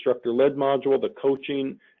each instructor-led module, the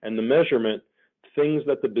coaching and the measurement, things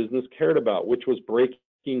that the business cared about, which was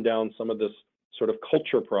breaking down some of this sort of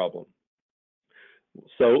culture problem?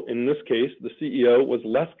 So in this case, the CEO was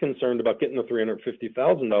less concerned about getting the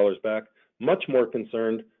 $350,000 back, much more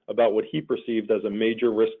concerned about what he perceived as a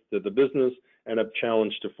major risk to the business and a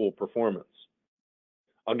challenge to full performance.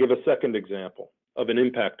 I'll give a second example of an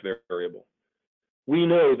impact variable. We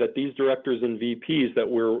know that these directors and VPs that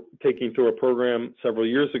we're taking through a program several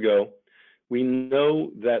years ago, we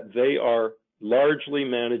know that they are largely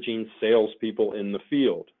managing salespeople in the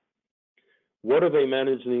field. What are they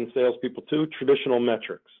managing salespeople to? Traditional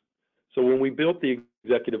metrics. So when we built the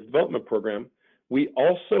executive development program, we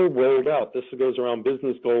also rolled out, this goes around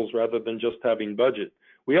business goals rather than just having budget,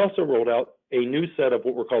 we also rolled out a new set of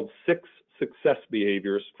what were called 6 success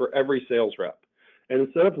behaviors for every sales rep. And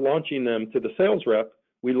instead of launching them to the sales rep,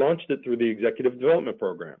 we launched it through the executive development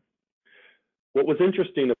program. What was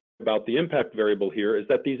interesting about the impact variable here is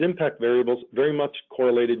that these impact variables very much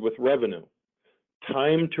correlated with revenue.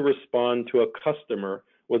 Time to respond to a customer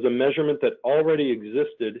was a measurement that already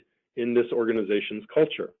existed in this organization's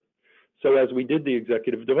culture. So as we did the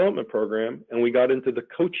executive development program and we got into the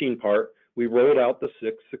coaching part, we rolled out the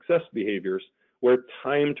 6 success behaviors where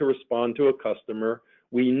time to respond to a customer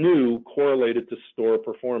we knew correlated to store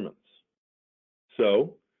performance.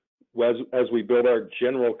 So as we built our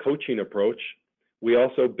general coaching approach, we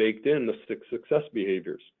also baked in the 6 success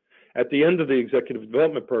behaviors. At the end of the executive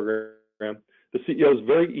development program, the CEO is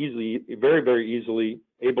very easily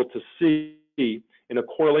able to see in a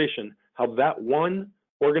correlation how that one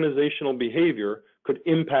organizational behavior could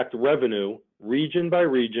impact revenue region by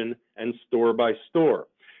region and store by store.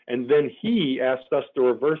 And then he asked us to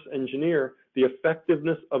reverse engineer the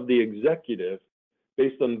effectiveness of the executive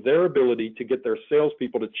based on their ability to get their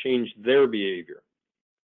salespeople to change their behavior.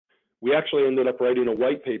 We actually ended up writing a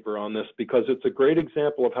white paper on this because it's a great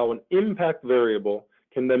example of how an impact variable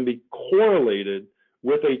can then be correlated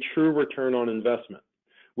with a true return on investment.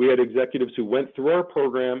 We had executives who went through our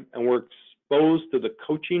program and were exposed to the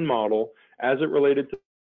coaching model as it related to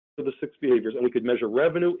the 6 behaviors, and we could measure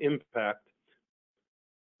revenue impact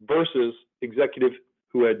versus executives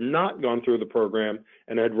who had not gone through the program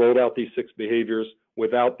and had rolled out these 6 behaviors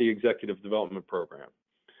without the executive development program.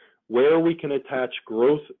 Where we can attach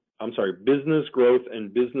business growth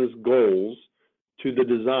and business goals to the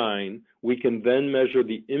design, we can then measure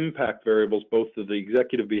the impact variables, both to the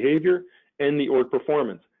executive behavior and the org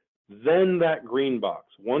performance. Then that green box,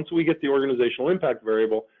 once we get the organizational impact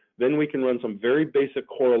variable, then we can run some very basic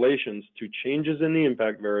correlations to changes in the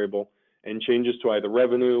impact variable and changes to either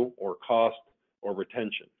revenue or cost or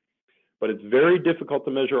retention. But it's very difficult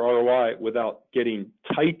to measure ROI without getting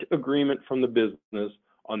tight agreement from the business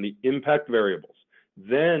on the impact variables.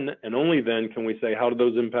 Then, and only then, can we say, how do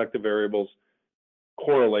those impact variables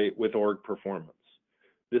correlate with org performance?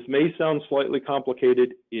 This may sound slightly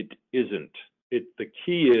complicated. It isn't. The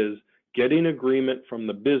key is getting agreement from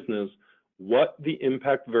the business what the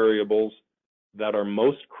impact variables that are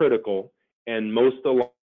most critical and most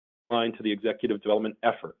aligned to the executive development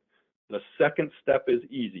effort. The second step is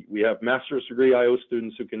easy. We have master's degree IO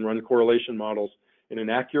students who can run correlation models in an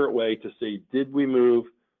accurate way to say, did we move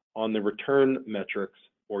on the return metrics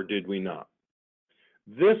or did we not?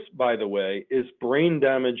 This, by the way, is brain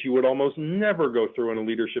damage you would almost never go through in a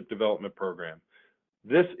leadership development program.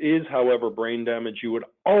 This is, however, brain damage you would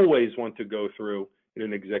always want to go through in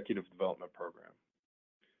an executive development program.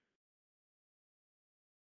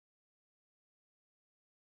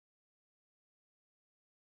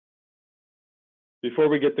 Before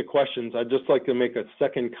we get to questions, I'd just like to make a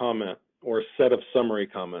second comment, or a set of summary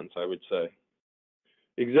comments, I would say.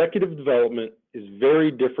 Executive development is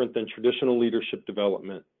very different than traditional leadership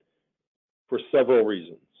development for several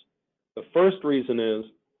reasons. The first reason is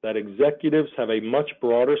that executives have a much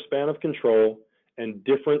broader span of control and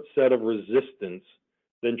different set of resistance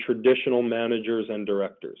than traditional managers and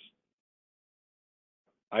directors.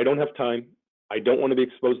 I don't have time. I don't want to be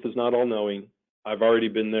exposed as not all-knowing. I've already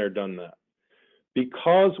been there, done that.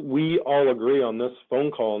 Because we all agree on this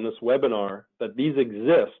phone call and this webinar that these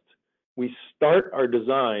exist, we start our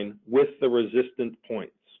design with the resistant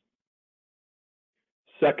points.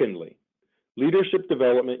 Secondly, leadership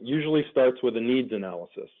development usually starts with a needs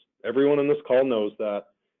analysis. Everyone on this call knows that,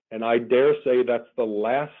 and I dare say that's the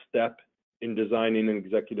last step in designing an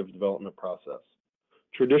executive development process.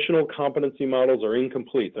 Traditional competency models are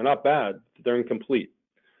incomplete. They're not bad, they're incomplete.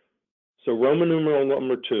 So Roman numeral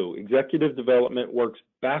number 2, executive development works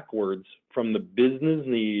backwards from the business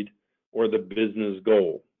need or the business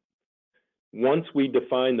goal. Once we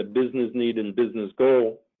define the business need and business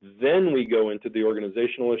goal, then we go into the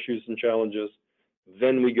organizational issues and challenges,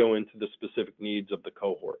 then we go into the specific needs of the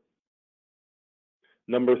cohort.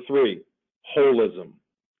 Number 3, holism.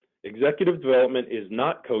 Executive development is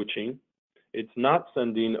not coaching. It's not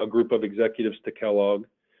sending a group of executives to Kellogg.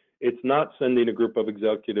 It's not sending a group of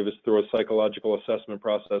executives through a psychological assessment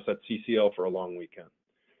process at CCL for a long weekend.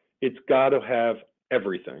 It's got to have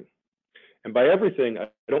everything. And by everything, I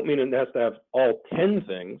don't mean it has to have all 10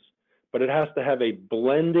 things, but it has to have a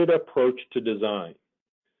blended approach to design,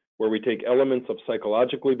 where we take elements of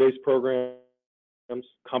psychologically based programs,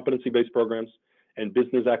 competency-based programs, and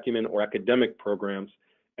business acumen or academic programs,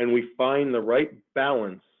 and we find the right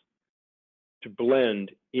balance to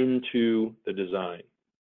blend into the design.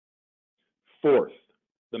 Fourth,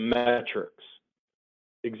 the metrics.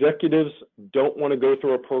 Executives don't want to go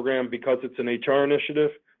through a program because it's an HR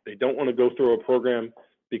initiative. They don't want to go through a program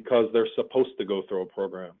because they're supposed to go through a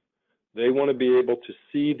program. They want to be able to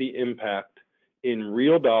see the impact in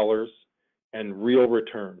real dollars and real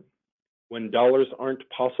return. When dollars aren't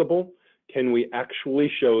possible, can we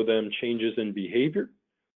actually show them changes in behavior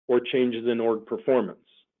or changes in org performance?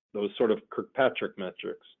 Those sort of Kirkpatrick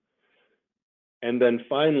metrics. And then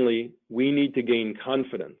finally, we need to gain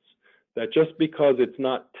confidence that just because it's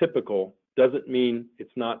not typical doesn't mean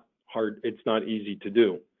it's not hard, it's not easy to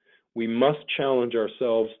do. We must challenge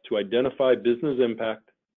ourselves to identify business impact,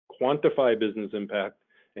 quantify business impact,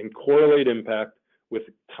 and correlate impact with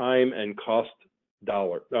time and cost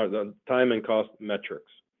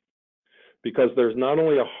metrics. Because there's not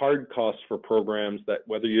only a hard cost for programs that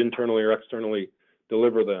whether you internally or externally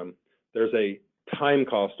deliver them, there's a time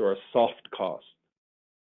cost or a soft cost.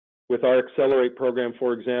 With our Accelerate program,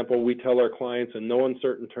 for example, we tell our clients in no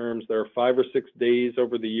uncertain terms there are 5 or 6 days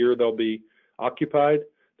over the year they'll be occupied.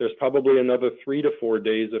 There's probably another 3 to 4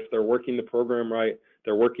 days if they're working the program right.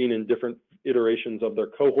 They're working in different iterations of their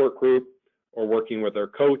cohort group or working with their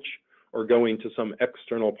coach or going to some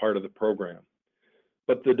external part of the program.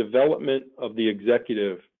 but the development of the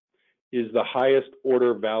executive is the highest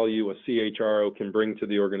order value a CHRO can bring to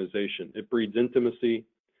the organization. It breeds intimacy,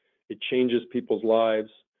 it changes people's lives,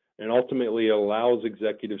 and ultimately allows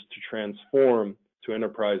executives to transform to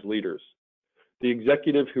enterprise leaders. The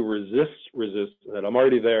executive who resists that I'm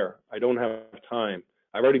already there, I don't have time,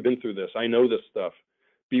 I've already been through this, I know this stuff,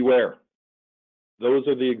 beware. Those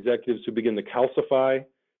are the executives who begin to calcify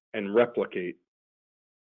and replicate.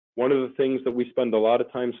 One of the things that we spend a lot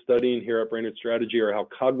of time studying here at Brainard Strategy are how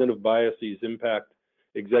cognitive biases impact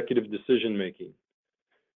executive decision making.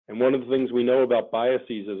 And one of the things we know about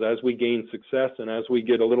biases is as we gain success and as we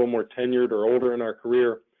get a little more tenured or older in our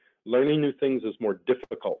career, learning new things is more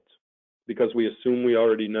difficult because we assume we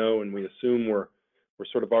already know and we assume we're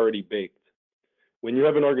sort of already baked. When you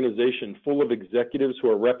have an organization full of executives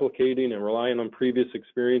who are replicating and relying on previous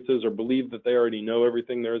experiences or believe that they already know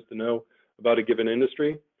everything there is to know about a given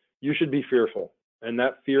industry, you should be fearful. And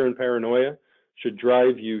that fear and paranoia should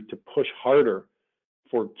drive you to push harder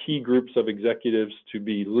for key groups of executives to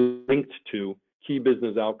be linked to key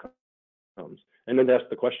business outcomes. And then ask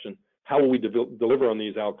the question, how will we deliver on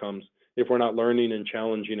these outcomes if we're not learning and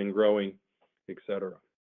challenging and growing, et cetera?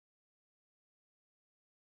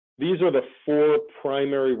 These are the 4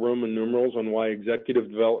 primary Roman numerals on why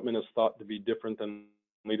executive development is thought to be different than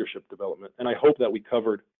leadership development. And I hope that we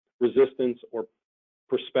covered resistance or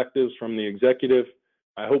perspectives from the executive.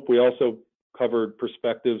 I hope we also covered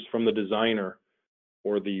perspectives from the designer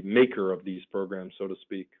or the maker of these programs, so to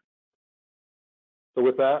speak. So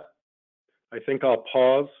with that, I think I'll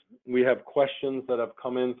pause. We have questions that have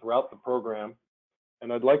come in throughout the program,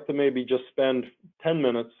 and I'd like to maybe just spend 10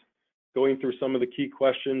 minutes going through some of the key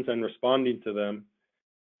questions and responding to them.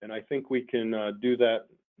 And I think we can do that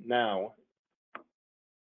now.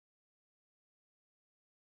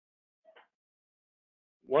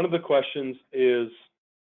 One of the questions is,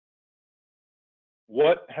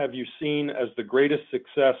 what have you seen as the greatest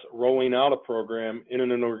success rolling out a program in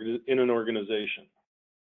an organization?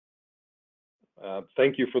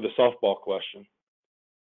 Thank you for the softball question.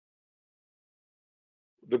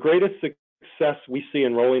 The greatest success we see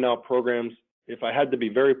in rolling out programs, if I had to be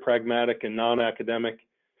very pragmatic and non-academic,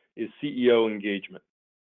 is CEO engagement.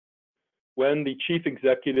 When the chief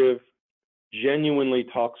executive genuinely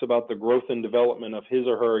talks about the growth and development of his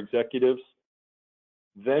or her executives,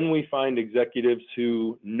 then we find executives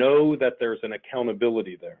who know that there's an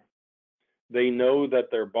accountability there. They know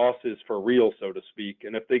that their boss is for real, so to speak,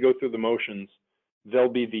 and if they go through the motions, they'll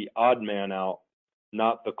be the odd man out,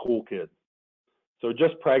 not the cool kid. So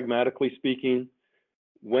just pragmatically speaking,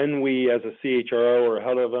 when we as a CHRO or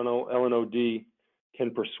head of L&OD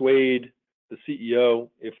can persuade the CEO,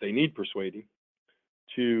 if they need persuading,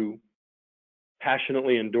 to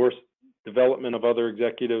passionately endorse development of other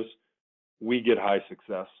executives, we get high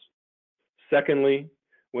success. Secondly,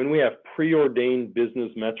 when we have preordained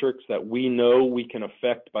business metrics that we know we can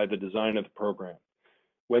affect by the design of the program,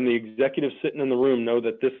 when the executives sitting in the room know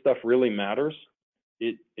that this stuff really matters,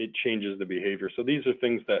 it changes the behavior. So these are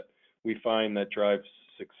things that we find that drive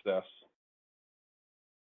success.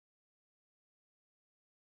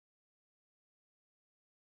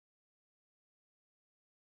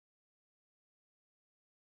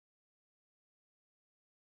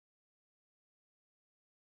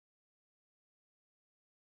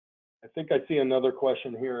 I think I see another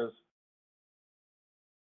question here is,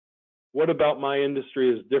 what about my industry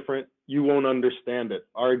is different? You won't understand it.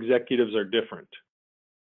 Our executives are different.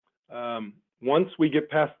 Once we get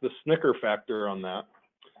past the snicker factor on that,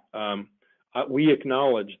 we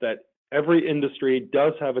acknowledge that every industry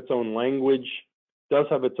does have its own language, does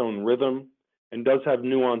have its own rhythm, and does have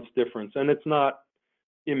nuanced difference, and it's not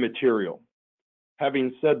immaterial.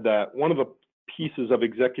 Having said that, one of the pieces of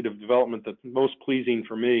executive development that's most pleasing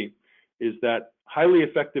for me is that highly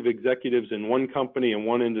effective executives in one company and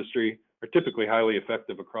one industry are typically highly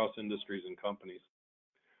effective across industries and companies.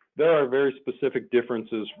 There are very specific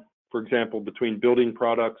differences, for example, between building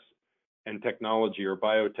products and technology or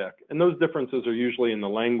biotech. And those differences are usually in the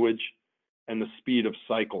language and the speed of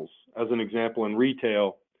cycles. As an example, in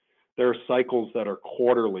retail, there are cycles that are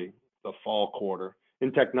quarterly, the fall quarter.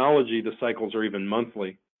 In technology, the cycles are even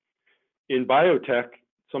monthly. In biotech,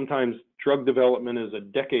 sometimes drug development is a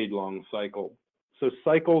decade-long cycle. So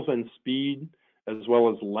cycles and speed, as well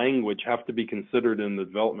as language, have to be considered in the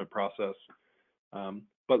development process.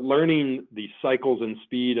 But learning the cycles and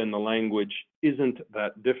speed and the language isn't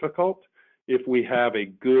that difficult if we have a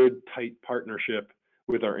good, tight partnership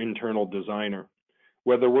with our internal designer.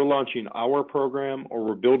 Whether we're launching our program or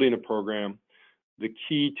we're building a program, the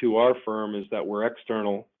key to our firm is that we're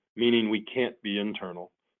external, meaning we can't be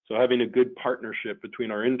internal. So having a good partnership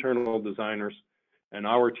between our internal designers and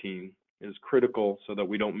our team is critical so that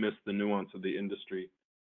we don't miss the nuance of the industry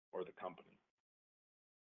or the company.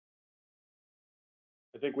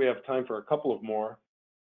 I think we have time for a couple of more.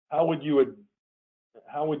 How would you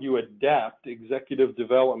adapt executive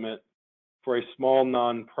development for a small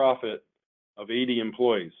nonprofit of 80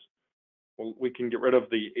 employees? Well, we can get rid of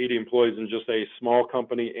the 80 employees and just say small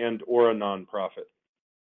company and or a nonprofit.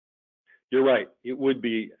 You're right, it would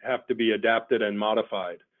have to be adapted and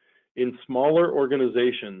modified. In smaller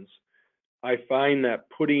organizations, I find that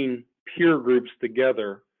putting peer groups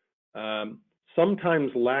together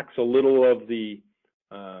sometimes lacks a little of the,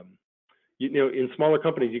 in smaller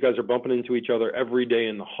companies, you guys are bumping into each other every day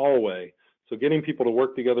in the hallway. So getting people to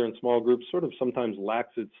work together in small groups sort of sometimes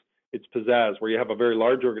lacks its pizzazz, where you have a very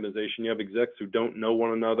large organization, you have execs who don't know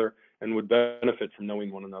one another and would benefit from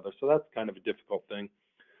knowing one another. So that's kind of a difficult thing.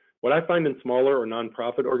 What I find in smaller or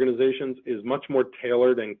nonprofit organizations is much more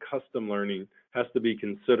tailored, and custom learning has to be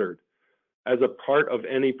considered. As a part of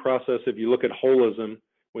any process, if you look at holism,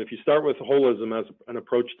 if you start with holism as an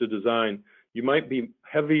approach to design, you might be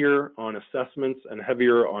heavier on assessments and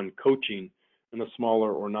heavier on coaching in the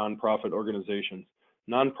smaller or nonprofit organizations.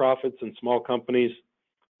 Nonprofits and small companies,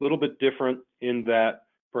 a little bit different in that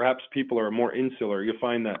perhaps people are more insular. You'll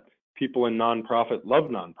find that people in nonprofit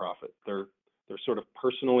love nonprofit. They're sort of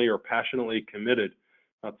personally or passionately committed.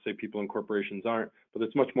 Not to say people in corporations aren't, but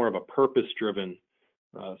it's much more of a purpose-driven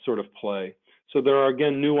sort of play. So there are,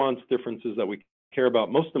 again, nuanced differences that we care about.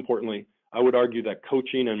 Most importantly, I would argue that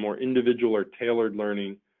coaching and more individual or tailored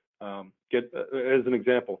learning as an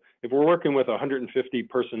example, if we're working with a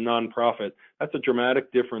 150-person nonprofit, that's a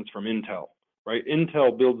dramatic difference from Intel, right?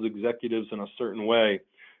 Intel builds executives in a certain way,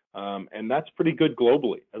 and that's pretty good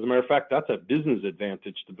globally. As a matter of fact, that's a business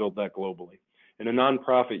advantage to build that globally. In a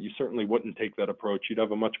nonprofit, you certainly wouldn't take that approach. You'd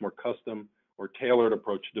have a much more custom or tailored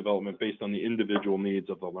approach to development based on the individual needs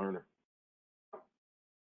of the learner.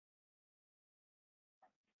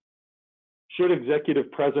 Should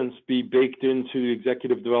executive presence be baked into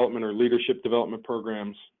executive development or leadership development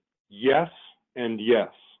programs? Yes and yes.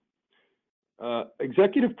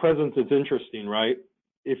 Executive presence is interesting, right?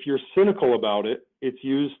 If you're cynical about it, it's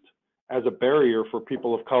used as a barrier for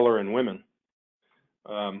people of color and women,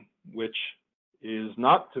 which is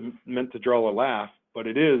not meant to draw a laugh, but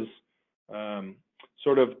it is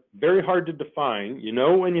sort of very hard to define. You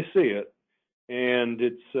know when you see it, and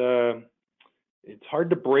it's hard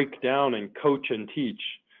to break down and coach and teach.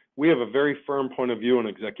 We have a very firm point of view on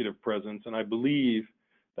executive presence, and I believe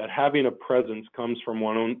that having a presence comes from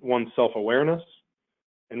one's self-awareness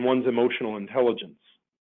and one's emotional intelligence.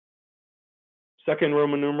 Second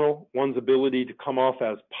Roman numeral, one's ability to come off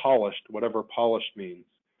as polished, whatever polished means.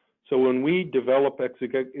 So when we develop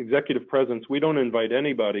executive presence, we don't invite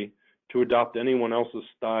anybody to adopt anyone else's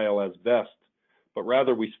style as best, but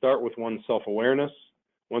rather we start with one's self-awareness,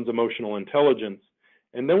 one's emotional intelligence,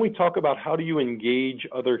 and then we talk about how do you engage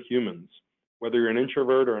other humans, whether you're an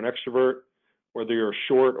introvert or an extrovert, whether you're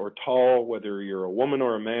short or tall, whether you're a woman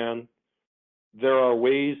or a man. There are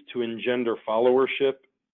ways to engender followership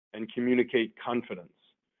and communicate confidence.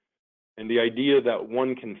 And the idea that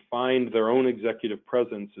one can find their own executive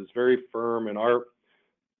presence is very firm in our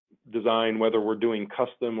design, whether we're doing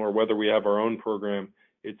custom or whether we have our own program.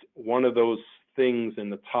 It's one of those things in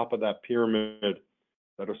the top of that pyramid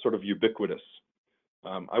that are sort of ubiquitous.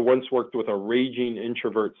 I once worked with a raging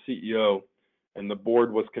introvert CEO, and the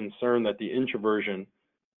board was concerned that the introversion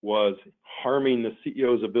was harming the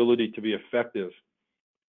CEO's ability to be effective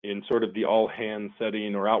in sort of the all-hands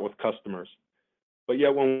setting or out with customers. But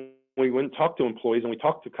yet when we went and talked to employees and we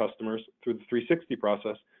talked to customers through the 360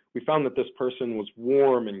 process, we found that this person was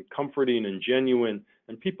warm and comforting and genuine,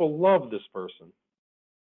 and people loved this person.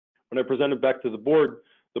 When I presented back to the board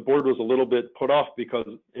was a little bit put off because,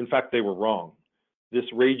 in fact, they were wrong. This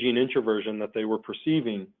raging introversion that they were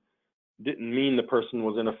perceiving didn't mean the person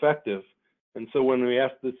was ineffective. And so when we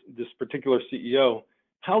asked this particular CEO,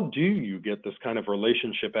 how do you get this kind of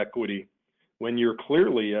relationship equity when you're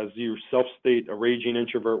clearly, as you self-state, a raging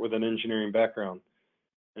introvert with an engineering background?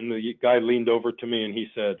 And the guy leaned over to me and he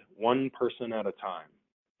said, one person at a time.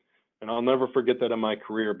 And I'll never forget that in my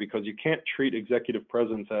career, because you can't treat executive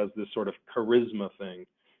presence as this sort of charisma thing.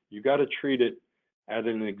 You got to treat it at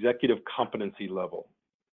an executive competency level.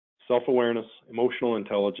 Self-awareness, emotional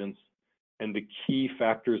intelligence, and the key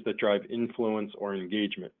factors that drive influence or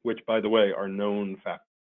engagement, which, by the way, are known factors.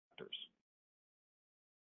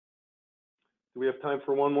 Do we have time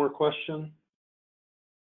for one more question?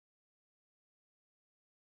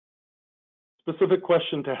 Specific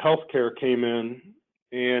question to healthcare came in,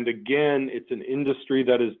 And again, it's an industry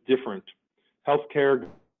that is different. Healthcare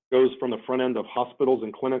goes from the front end of hospitals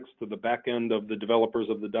and clinics to the back end of the developers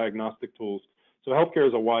of the diagnostic tools. So healthcare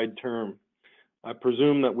is a wide term. I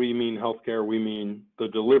presume that we mean healthcare, we mean the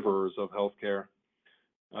deliverers of healthcare.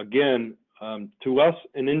 Again, to us,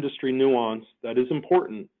 an industry nuance that is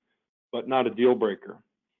important, but not a deal breaker.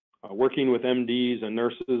 Working with MDs and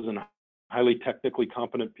nurses and highly technically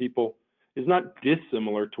competent people is not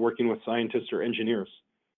dissimilar to working with scientists or engineers.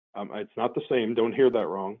 It's not the same, don't hear that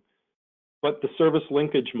wrong. But the service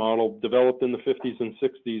linkage model developed in the 50s and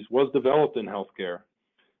 60s was developed in healthcare.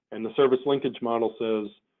 And the service linkage model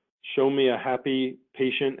says, show me a happy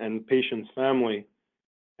patient and patient's family,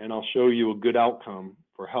 and I'll show you a good outcome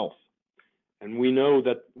for health. And we know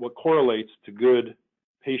that what correlates to good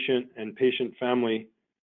patient and patient family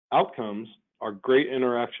outcomes are great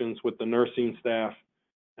interactions with the nursing staff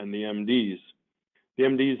and the MDs. The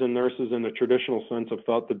MDs and nurses in the traditional sense have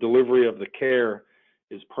thought the delivery of the care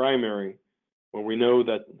is primary, where we know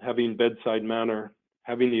that having bedside manner,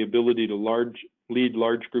 having the ability to lead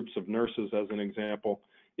large groups of nurses, as an example,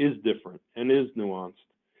 is different and is nuanced.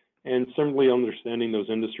 And simply understanding those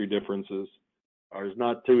industry differences is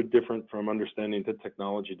not too different from understanding the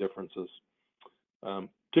technology differences.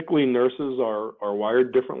 Particularly nurses are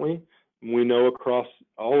wired differently. We know across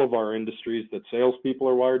all of our industries that salespeople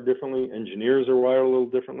are wired differently, engineers are wired a little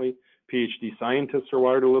differently, PhD scientists are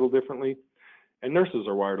wired a little differently, and nurses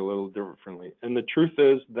are wired a little differently. And the truth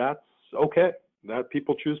is that's okay, that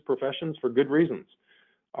people choose professions for good reasons.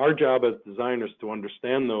 Our job as designers is to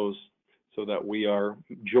understand those so that we are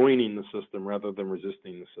joining the system rather than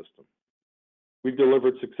resisting the system. We've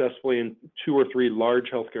delivered successfully in 2 or 3 large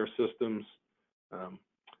healthcare systems.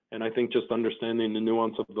 And I think just understanding the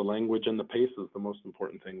nuance of the language and the pace is the most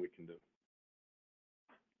important thing we can do.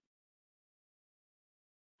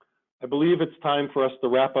 I believe it's time for us to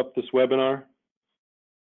wrap up this webinar.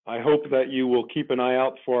 I hope that you will keep an eye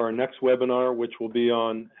out for our next webinar, which will be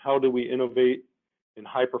on how do we innovate in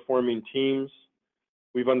high-performing teams.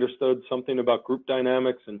 We've understood something about group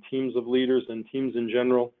dynamics and teams of leaders and teams in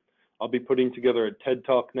general. I'll be putting together a TED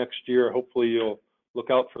Talk next year. Hopefully you'll look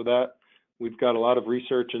out for that. We've got a lot of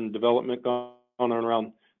research and development going on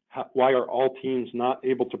around why are all teams not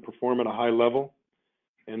able to perform at a high level,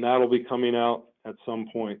 and that'll be coming out at some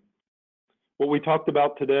point. What we talked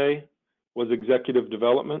about today was executive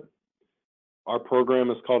development. Our program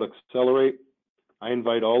is called Accelerate. I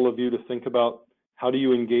invite all of you to think about how do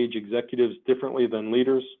you engage executives differently than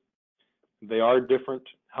leaders. They are different.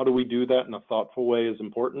 How do we do that in a thoughtful way is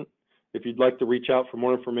important. If you'd like to reach out for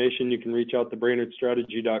more information, you can reach out to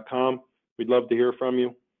brainardstrategy.com. We'd love to hear from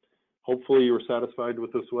you. Hopefully you were satisfied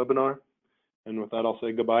with this webinar. And with that, I'll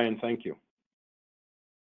say goodbye and thank you.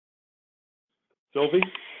 Sylvie?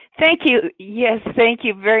 Thank you. Yes, thank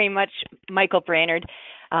you very much, Michael Brainard,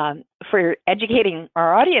 for educating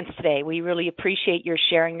our audience today. We really appreciate your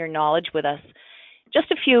sharing your knowledge with us. Just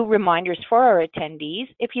a few reminders for our attendees.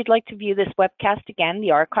 If you'd like to view this webcast again,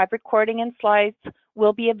 the archive recording and slides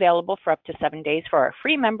will be available for up to 7 days for our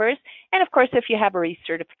free members. And of course, if you have a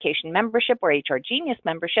recertification membership or HR Genius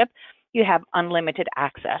membership, you have unlimited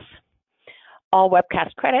access. All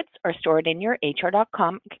webcast credits are stored in your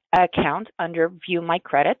HR.com account under View My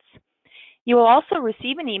Credits. You will also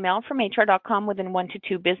receive an email from HR.com within 1 to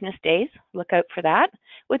 2 business days. Look out for that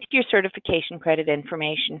with your certification credit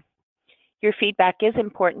information. Your feedback is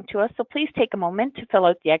important to us, so please take a moment to fill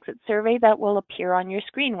out the exit survey that will appear on your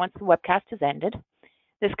screen once the webcast has ended.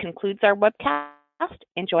 This concludes our webcast.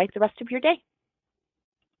 Enjoy the rest of your day.